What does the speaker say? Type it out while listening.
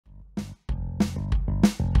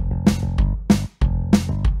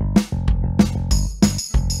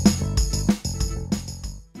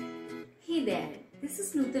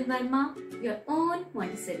Verma, your own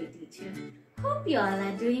Montessori teacher. Hope you all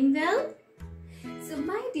are doing well. So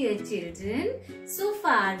my dear children, so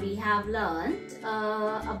far we have learnt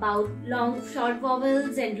about short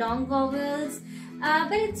vowels and long vowels.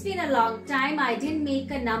 But it's been a long time I didn't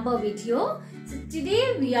make a number video. So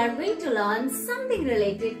today we are going to learn something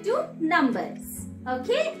related to numbers.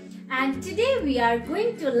 Okay? And today we are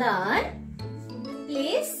going to learn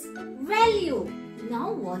place value.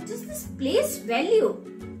 Now what is this place value?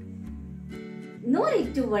 No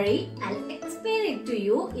need to worry, I'll explain it to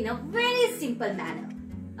you in a very simple manner.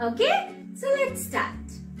 Okay? So let's start.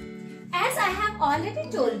 As I have already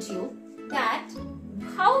told you that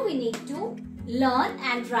how we need to learn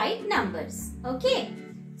and write numbers. Okay?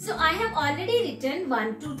 So I have already written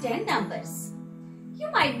 1 to 10 numbers. You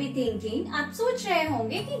might be thinking, आप सोच रहे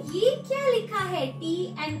होंगे कि ये क्या लिखा है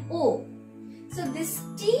T and O. So this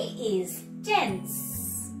T is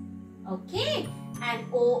tens. Okay? And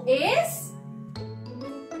O is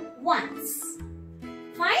ones.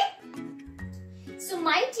 Fine? So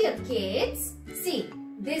my dear kids, see,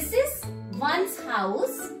 this is one's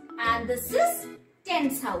house and this is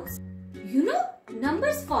tens house. You know,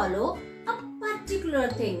 numbers follow a particular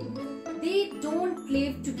thing. They don't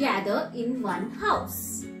live together in one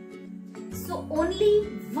house. So only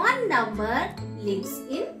one number lives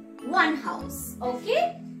in one house.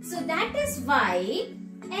 Okay? So that is why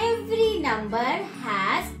every number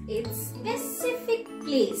has its specific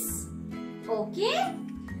place. Okay?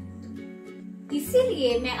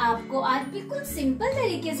 इसीलिए मैं आपको आज बिल्कुल simple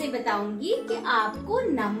तरीके से बताऊंगी कि आपको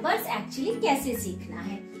नंबर्स एक्चुअली कैसे सीखना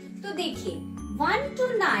है. तो देखिए 1 to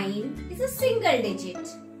 9 is a single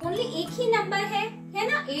digit. Only एक ही नंबर है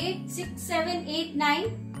ना? 8, 6, 7, 8, 9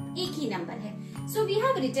 एक ही नंबर है. So we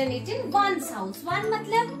have written it in once house. One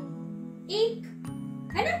मतलब एक,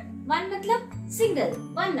 है ना? वन मतलब single,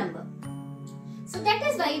 one number. So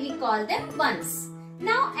that is why we call them once.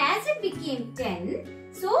 Now as it became 10,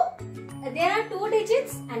 so there are 2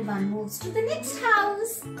 digits and one moves to the next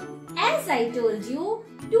house. As I told you,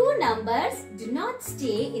 2 numbers do not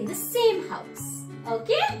stay in the same house.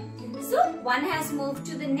 Okay? So one has moved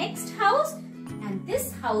to the next house and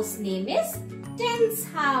this house name is tens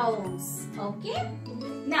house. Okay?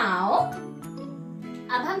 Now,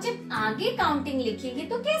 अब हम जब आगे counting लिखेंगे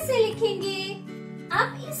तो कैसे लिखेंगे? अब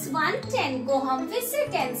इस 110 को हम फिर से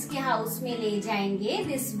टेंस के हाउस में ले जाएंगे.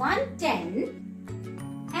 This 110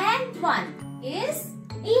 and 1 is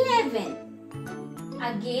 11.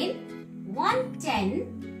 Again 110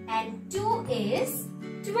 and 2 is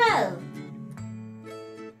 12.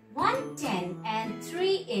 110 and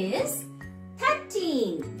 3 is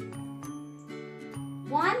 13.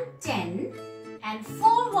 110 and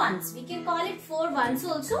 4 ones. We can call it 4 ones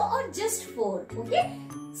also or just 4. Okay?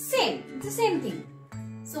 Same. It's the same thing.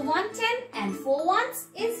 So 110 and 4 ones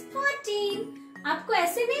is 14. आपको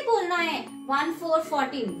ऐसे नहीं बोलना है 1 4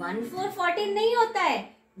 14. 1 4 14 नहीं होता है.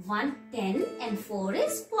 1 10 and 4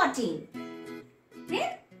 is 14. Then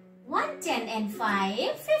 1 10 and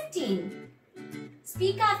 5 15.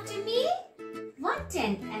 Speak after me. 1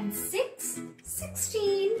 10 and 6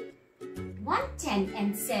 16. 1 10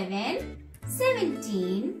 and 7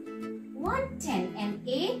 17. 1 10 and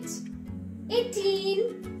 8 18.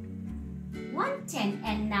 1 10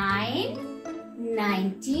 and 9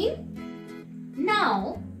 19.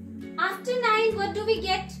 Now, after 9, what do we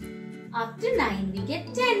get? After 9, we get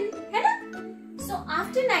 10. है ना? So,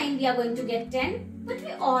 after 9, we are going to get 10. But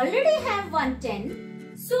we already have 1 10.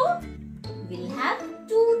 So, we'll have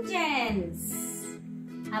 2 tens.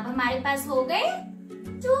 अब हमारे पास हो गए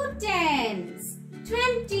 2 tens.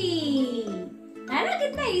 20. है ना?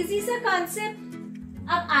 कितना easy सा concept.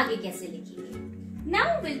 अब आगे कैसे लिखेंगे? Now,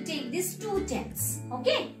 we'll take this 2 tens.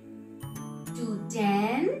 Okay? 2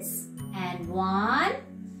 tens. And 1,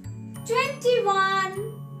 21.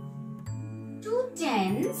 2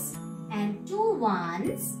 tens and 2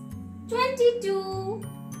 ones, 22.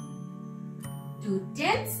 2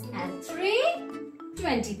 tens and 3,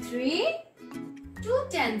 23. 2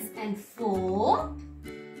 tens and 4,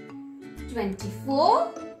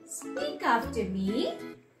 24. Speak after me.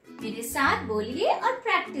 मेरे साथ बोलिए और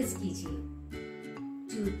प्रैक्टिस कीजिए.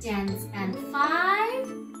 2 tens and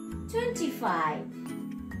 5, 25.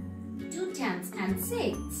 2 tens and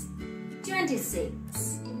 6,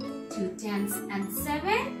 26. 2 tens and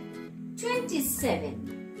 7, 27.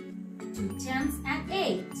 2 tens and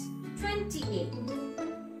 8, 28.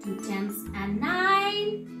 2 tens and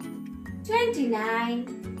 9, 29.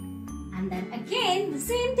 And then again the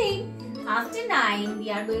same thing. After 9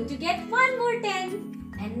 we are going to get one more 10.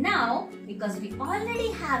 And now because we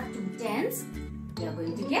already have 2 tens, we are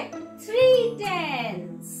going to get 3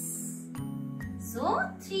 tens. So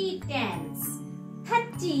 3 tens.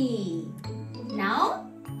 30. Now,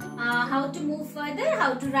 how to move further?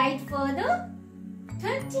 How to write further?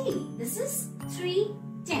 30. This is 3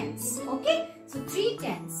 tens. Okay. So 3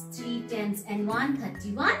 tens. 3 tens and 1,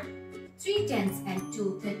 31. 3 tens and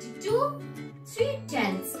 2, 32. 3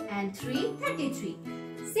 tens and 3, 33.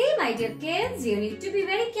 See, my dear kids, you need to be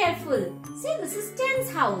very careful. See, this is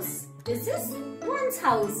tens house. This is ones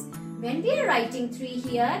house. When we are writing 3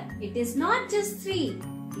 here, it is not just 3.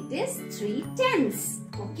 It is 3 tens.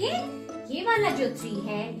 Okay? ये वाला जो 3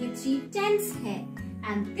 है, ये 3 tens है.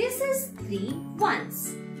 And this is 3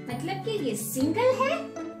 ones. मतलब कि ये single है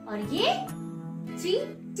और ये 3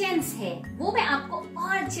 tens है. वो मैं आपको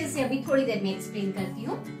और अच्छे से अभी थोड़ी देर में explain करती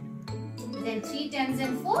हूँ. Then 3 tens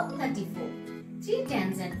and 4, 34. 3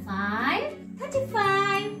 tens and 5,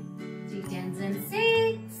 35. 3 tens and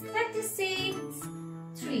 6, 36.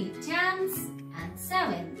 3 tens and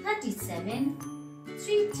 7, 37.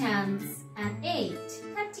 3 tens and 8,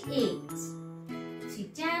 38. 3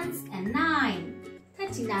 tens and 9,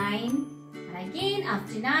 39. And again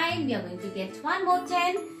after 9 we are going to get one more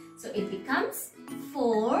 10. So it becomes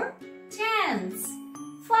 4 tens,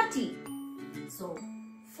 40. So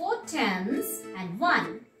 4 tens and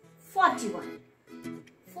 1, 41.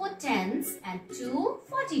 4 tens and 2,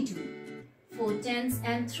 42. 4 tens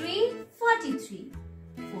and 3, 43.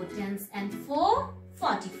 4 tens and 4,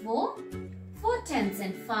 44. 4 tens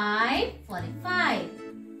and 5, 45.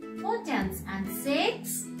 4 tens and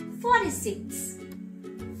 6, 46.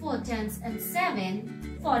 4 tens and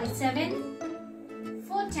 7, 47.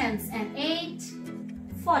 4 tens and 8,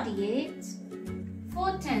 48.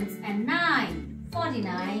 4 tens and 9,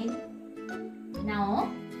 49.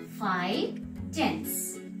 Now 5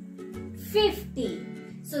 tens, 50.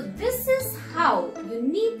 So this is how you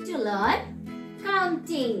need to learn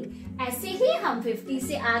counting. ऐसे ही हम 50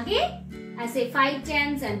 से आगे ऐसे 5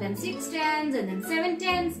 tens and then 6 tens and then 7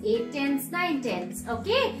 tens, 8 tens, 9 tens.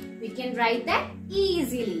 Okay, we can write that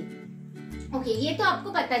easily. Okay, ये तो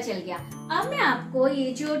आपको पता चल गया. अब मैं आपको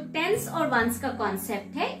ये जो tens और ones का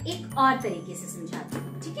concept है एक और तरीके से समझाती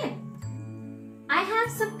हूँ. ठीक है? I have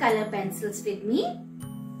some color pencils with me.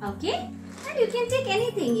 Okay, and you can take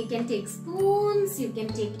anything. You can take spoons, you can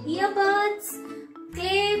take earbuds,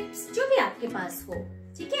 clips, जो भी आपके पास हो.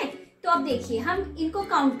 ठीक है? तो अब देखिए हम इनको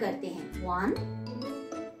काउंट करते हैं. 1,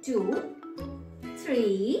 2,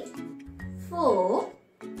 3, 4,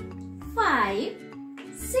 5,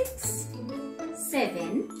 6,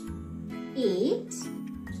 7, 8,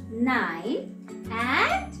 9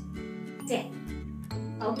 and 10.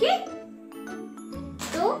 ओके?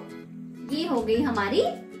 तो ये हो गई हमारी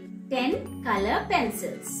 10 color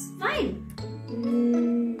pencils. Fine.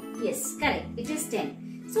 Yes, correct. It is 10.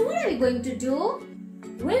 So what are we going to do?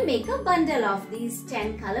 We'll make a bundle of these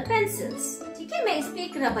 10 color pencils. ठीक है, मैं इस पे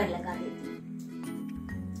एक रबर लगा देती हूँ.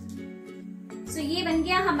 So ये बन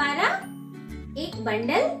गया हमारा एक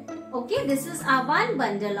bundle. Okay, this is our one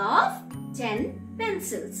bundle of 10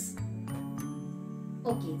 pencils.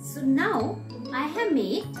 Okay, so now I have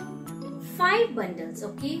made 5 bundles.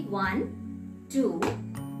 Okay, 1, 2,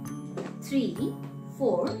 3,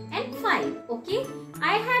 4 and 5. Okay,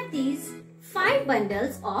 I have these 5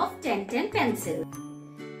 bundles of 10 pencils.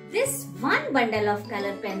 This one bundle of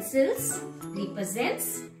color pencils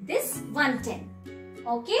represents this 110.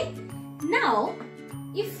 Okay, now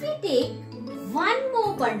if we take one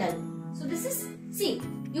more bundle, so this is, see,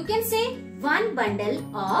 you can say one bundle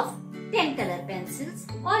of 10 color pencils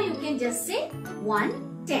or you can just say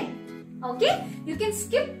 110. Okay, you can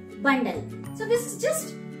skip bundle. So this is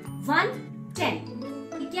just 110.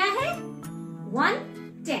 ये क्या है?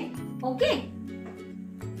 110. Okay.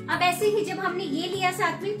 अब ऐसे ही जब हमने ये लिया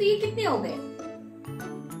साथ में तो ये कितने हो गए?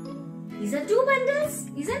 These are 2 bundles,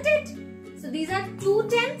 isn't it? So these are 2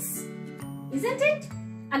 tens, isn't it?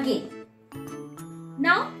 Again.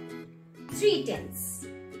 Now 3 tens,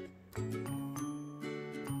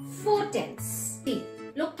 4 tens. See,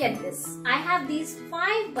 look at this. I have these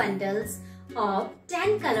 5 bundles of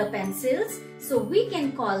 10 color pencils. So we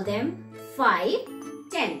can call them 5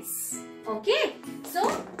 tens. Okay. So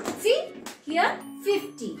see here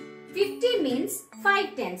 50. 50 means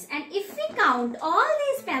 5 tens. And if we count all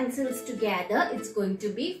these pencils together, it's going to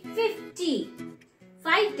be 50.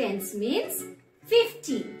 5 tens means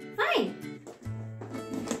 50. Fine.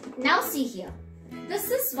 Now see here.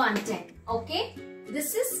 This is 110. Okay.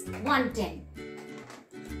 This is 110.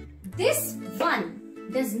 This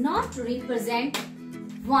 1 does not represent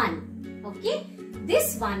 1. Okay.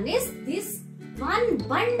 This one is this one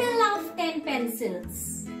bundle of 10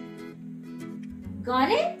 pencils.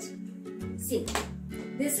 Got it? See,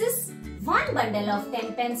 this is one bundle of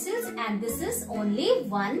 10 pencils and this is only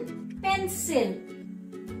one pencil.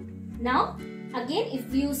 Now again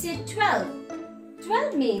if you say 12,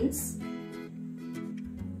 12 means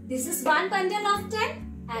this is one bundle of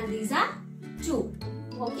 10 and these are 2.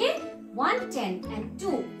 Okay, 1, 10 and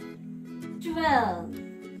 2, 12.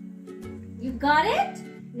 You got it?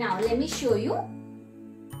 Now let me show you.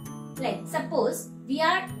 Like suppose we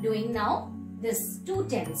are doing now this 2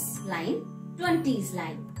 tens line, 20s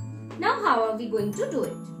line. Now how are we going to do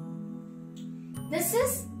it? This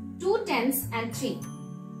is 2 tens and 3,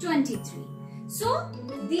 23. So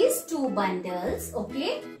these two bundles,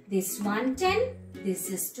 okay, this 1 10, this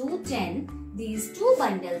is 2 10. These two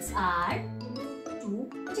bundles are 2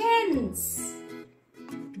 tens.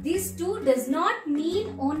 This 2 does not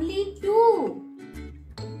mean only 2.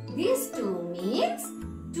 This 2 means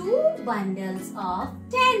 2 bundles of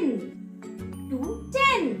 10. 2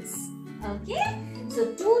 tens. Okay?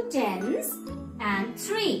 So 2 tens and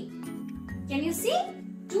 3. Can you see?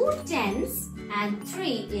 2 tens and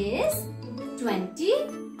 3 is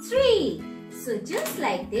 23. So just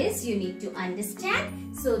like this you need to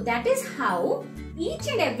understand. So that is how each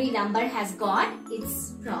and every number has got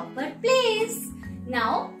its proper place.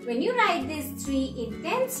 Now when you write this 3 in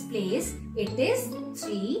tens place, it is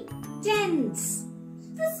 3 tenths.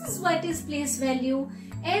 This is what is place value.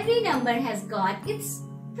 Every number has got its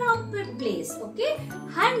proper place. Okay?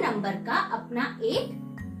 Her number का अपना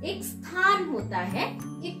एक स्थान होता है,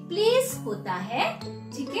 एक place होता है,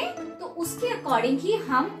 ठीक है? तो उसके अकॉर्डिंग ही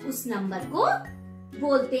हम उस नंबर को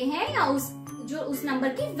बोलते हैं या उस नंबर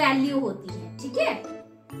की वैल्यू होती है, ठीक है?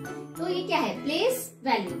 तो ये क्या है? Place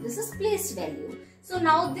value. This is place value. So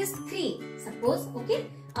now this 3, suppose, okay?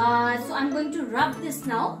 So I'm going to rub this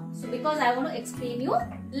now. So because I want to explain you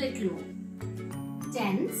little more.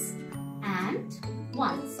 Tens and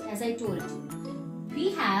ones, as I told you.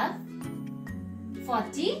 We have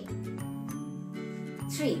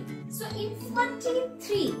 43. So in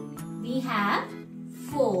 43, we have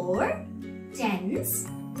 4 tens.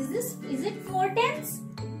 Is it 4 tens?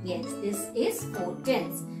 Yes, this is 4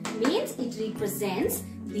 tens. Means it represents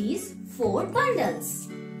these 4 bundles.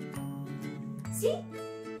 See?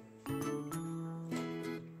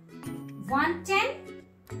 1 10,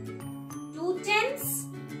 2 tens,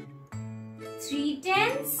 3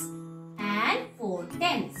 tens and 4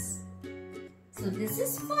 tens. So this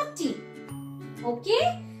is 40.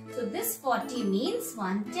 Okay? So this 40 means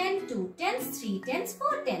 1 10, 2 tens, 3 tens,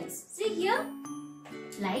 4 tens. See here?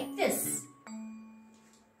 Like this.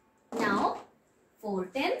 Now 4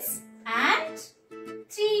 tens and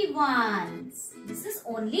 3 ones. This is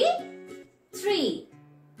only 3.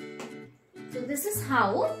 So this is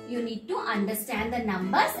how you need to understand the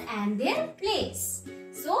numbers and their place.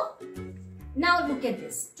 So now look at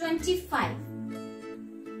this. 25.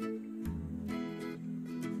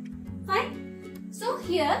 Fine. So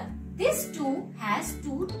here this 2 has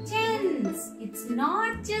 2 tens. It's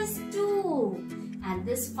not just 2. And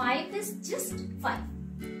this 5 is just 5.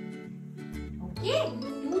 Okay.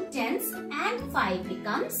 2 tens and 5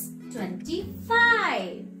 becomes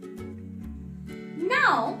 25.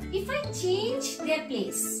 Now, if I change their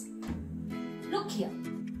place, look here.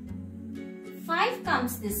 5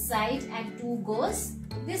 comes this side and 2 goes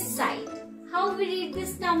this side. How we read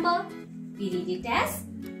this number? We read it as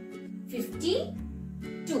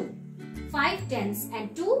 52. 5 tens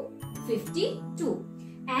and 2, 52.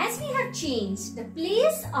 As we have changed the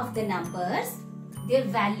place of the numbers, their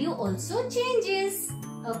value also changes.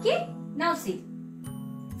 Okay? Now see.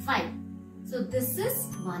 5. So this is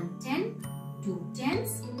 1 10. 2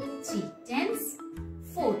 tens, 3 tens,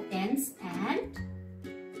 4 tens and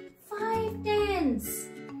 5 tens.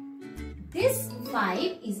 This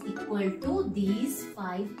 5 is equal to these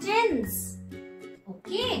 5 tens.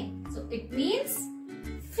 Okay, so it means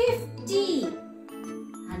 50.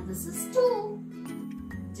 And this is 2.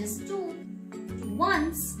 Just 2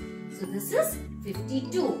 ones. So this is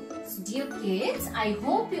 52. So dear kids, I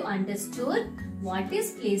hope you understood what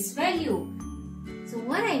is place value. So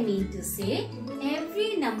what I mean to say,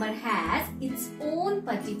 every number has its own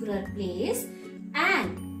particular place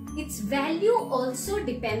and its value also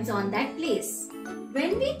depends on that place.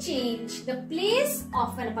 When we change the place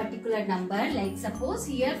of a particular number, like suppose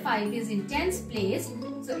here 5 is in tens place,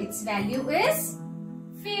 so its value is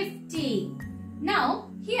 50. Now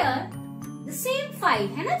here the same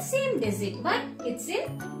 5 and the same digit, but it's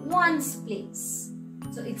in ones place.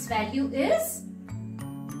 So its value is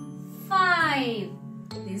 5.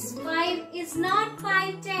 This 5 is not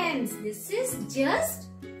 5 tens. This is just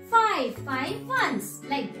 5 ones.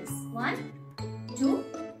 Like this. 1, 2,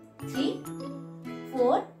 3,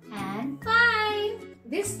 4 and 5.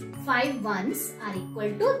 This 5 ones are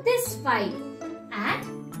equal to this 5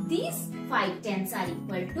 and these 5 tens are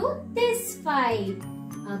equal to this 5.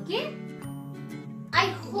 Okay. I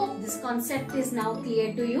hope this concept is now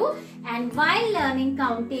clear to you, and while learning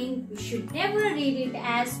counting, you should never read it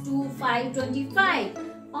as 2, 5, 25.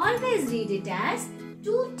 Always read it as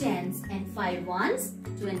 2 tens and 5 ones,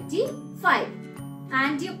 25.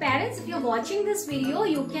 And your parents, if you're watching this video,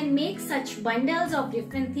 you can make such bundles of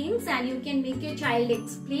different things and you can make your child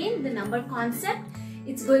explain the number concept.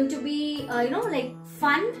 It's going to be, like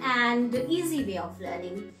fun and easy way of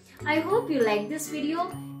learning. I hope you like this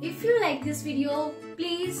video. If you like this video,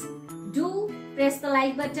 please do press the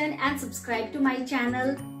like button and subscribe to my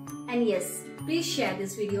channel. And yes, please share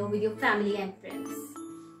this video with your family and friends.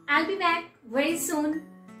 I'll be back very soon.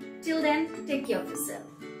 Till then, take care of yourself.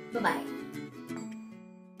 Bye-bye.